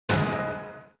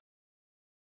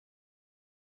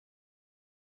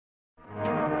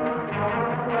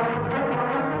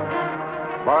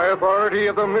By authority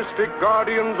of the mystic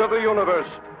guardians of the universe,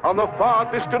 on the far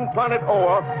distant planet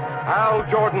Oa, Hal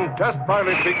Jordan, test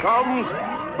pilot, becomes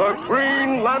the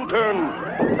Green Lantern,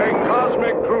 a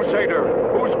cosmic crusader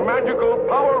whose magical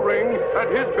power ring at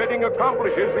his bidding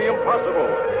accomplishes the impossible.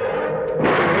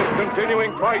 In his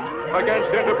continuing fight against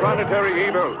interplanetary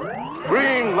evil,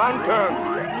 Green Lantern,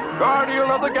 Guardian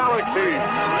of the Galaxy.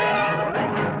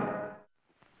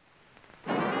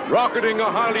 Rocketing a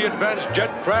highly advanced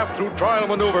jet craft through trial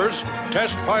maneuvers,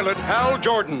 test pilot Hal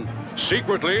Jordan,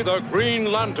 secretly the Green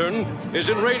Lantern, is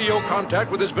in radio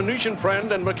contact with his Venetian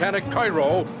friend and mechanic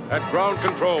Kairo at ground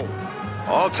control.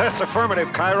 All tests affirmative,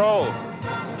 Kairo.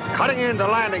 Cutting into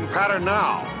landing pattern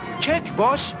now. Check,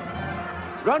 boss.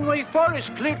 Runway 4 is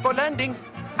cleared for landing.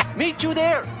 Meet you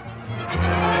there.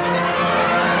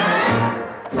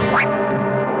 Hey, what?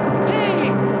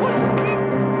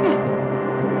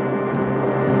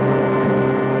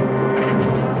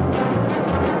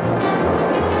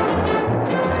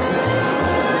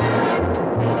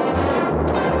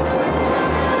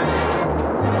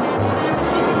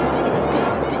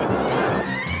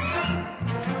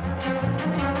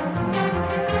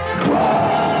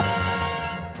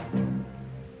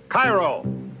 Kairo!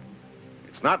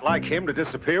 It's not like him to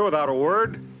disappear without a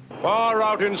word. Far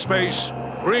out in space,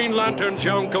 Green Lantern's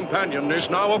young companion is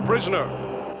now a prisoner.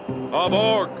 A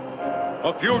Borg,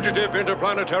 a fugitive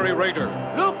interplanetary raider.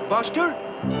 Look, Buster.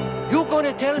 You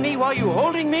gonna tell me why you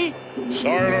holding me?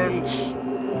 Silence.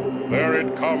 There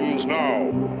it comes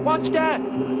now. What's that?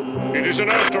 It is an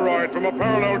asteroid from a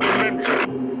parallel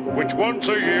dimension, which once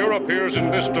a year appears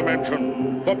in this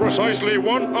dimension for precisely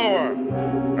 1 hour,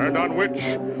 and on which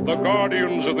the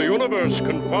guardians of the universe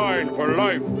confine for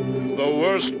life the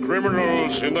worst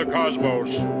criminals in the cosmos.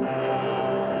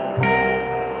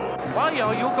 Why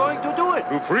are you going to do it?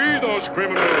 To free those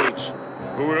criminals,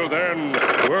 who will then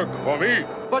work for me.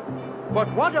 But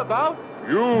what about?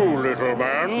 You, little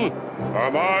man, are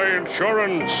my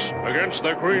insurance against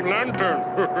the Green Lantern.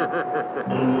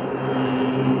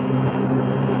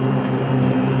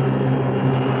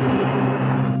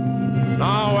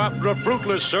 Now, after a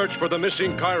fruitless search for the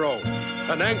missing Kairo,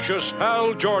 an anxious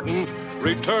Hal Jordan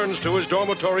returns to his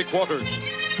dormitory quarters.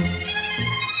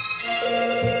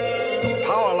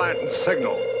 Power lantern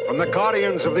signal from the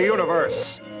guardians of the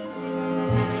universe.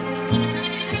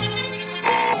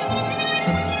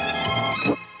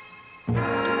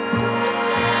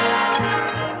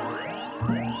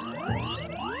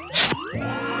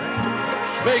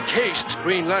 Make haste,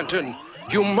 Green Lantern.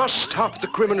 You must stop the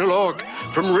criminal org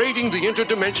from raiding the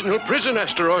interdimensional prison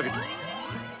asteroid.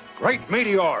 Great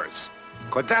meteors.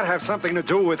 Could that have something to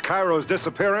do with Kairo's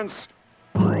disappearance?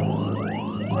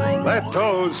 Let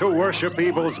those who worship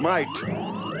evil's might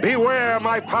beware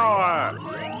my power,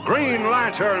 Green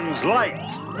Lantern's light.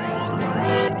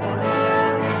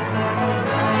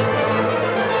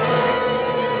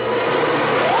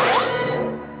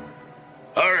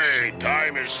 Hurry,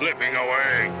 time is slipping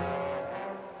away.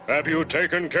 Have you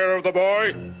taken care of the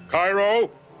boy, Kairo?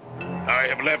 I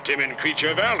have left him in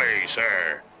Creature Valley,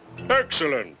 sir.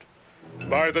 Excellent.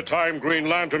 By the time Green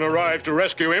Lantern arrives to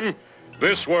rescue him,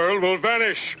 this world will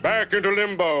vanish back into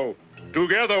limbo,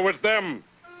 together with them.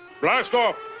 Blast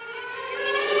off!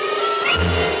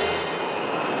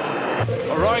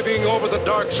 Arriving over the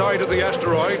dark side of the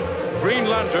asteroid, Green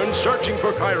Lantern, searching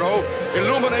for Kairo,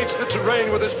 illuminates the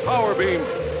terrain with his power beam.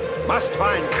 Must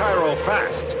find Kairo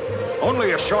fast.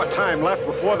 Only a short time left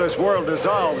before this world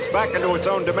dissolves back into its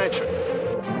own dimension.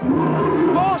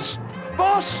 Boss!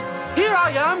 Boss! Here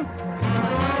I am!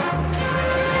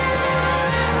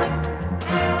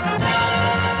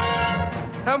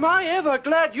 Am I ever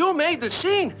glad you made the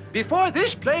scene before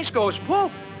this place goes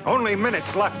poof? Only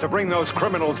minutes left to bring those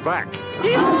criminals back.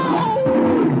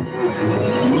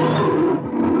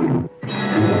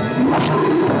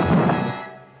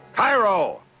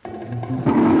 Kairo!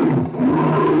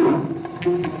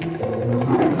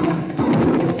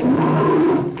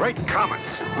 Great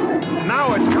comets.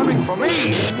 Now it's coming for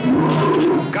me.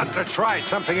 Got to try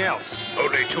something else.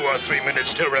 Only 2 or 3 minutes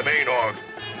still remain, Org.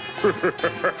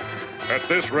 At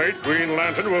this rate, Green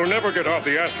Lantern will never get off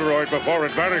the asteroid before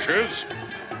it vanishes.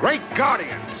 Great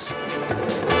guardians!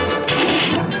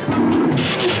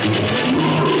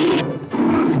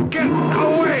 Must get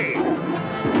away!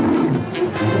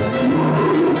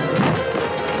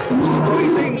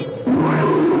 Squeezing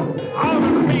out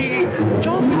of me!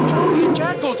 Jumping through your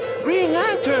jackals, Green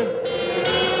Lantern!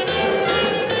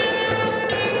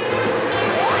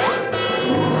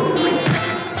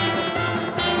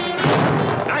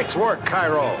 Nice work,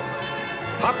 Kairo.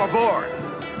 Hop aboard.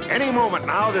 Any moment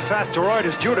now, this asteroid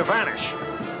is due to vanish.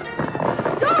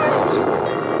 No!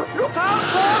 Look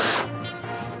out, boss!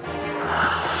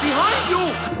 Behind you!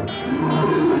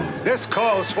 This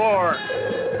calls for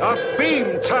a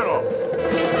beam tunnel.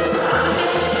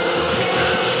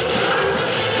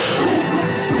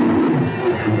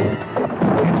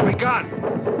 It's begun.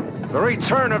 The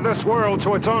return of this world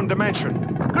to its own dimension.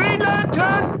 Green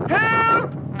Lantern,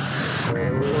 help!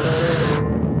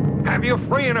 Have you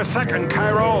free in a second,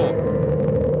 Kairo?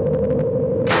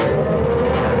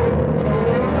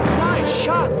 Nice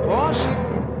shot, boss.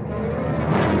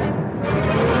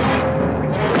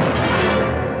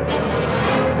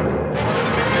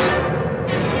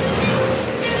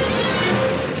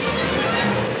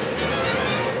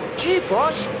 Gee,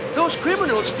 boss, those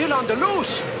criminals still on the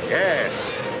loose.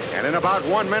 Yes. And in about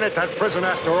 1 minute, that prison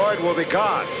asteroid will be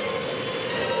gone.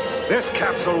 This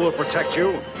capsule will protect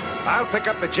you. I'll pick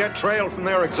up the jet trail from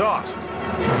their exhaust. Look,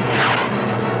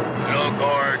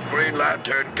 our Green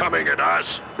Lantern coming at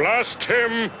us. Blast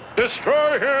him!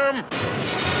 Destroy him!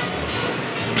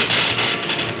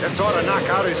 This ought to knock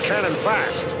out his cannon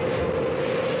fast.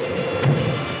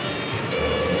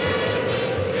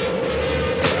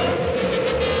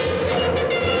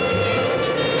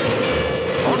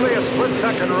 Only a split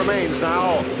second remains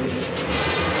now.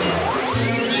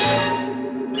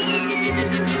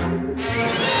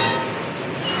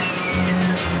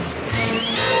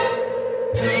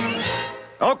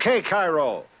 Okay,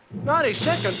 Kairo. Not a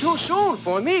second too soon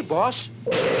for me, boss.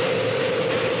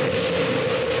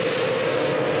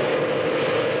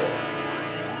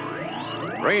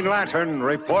 Green Lantern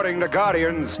reporting to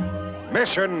Guardians.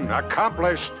 Mission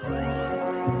accomplished.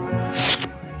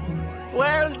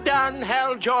 Well done,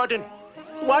 Hal Jordan.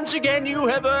 Once again, you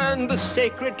have earned the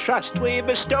sacred trust we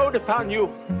bestowed upon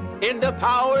you in the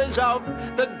powers of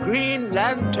the Green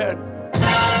Lantern.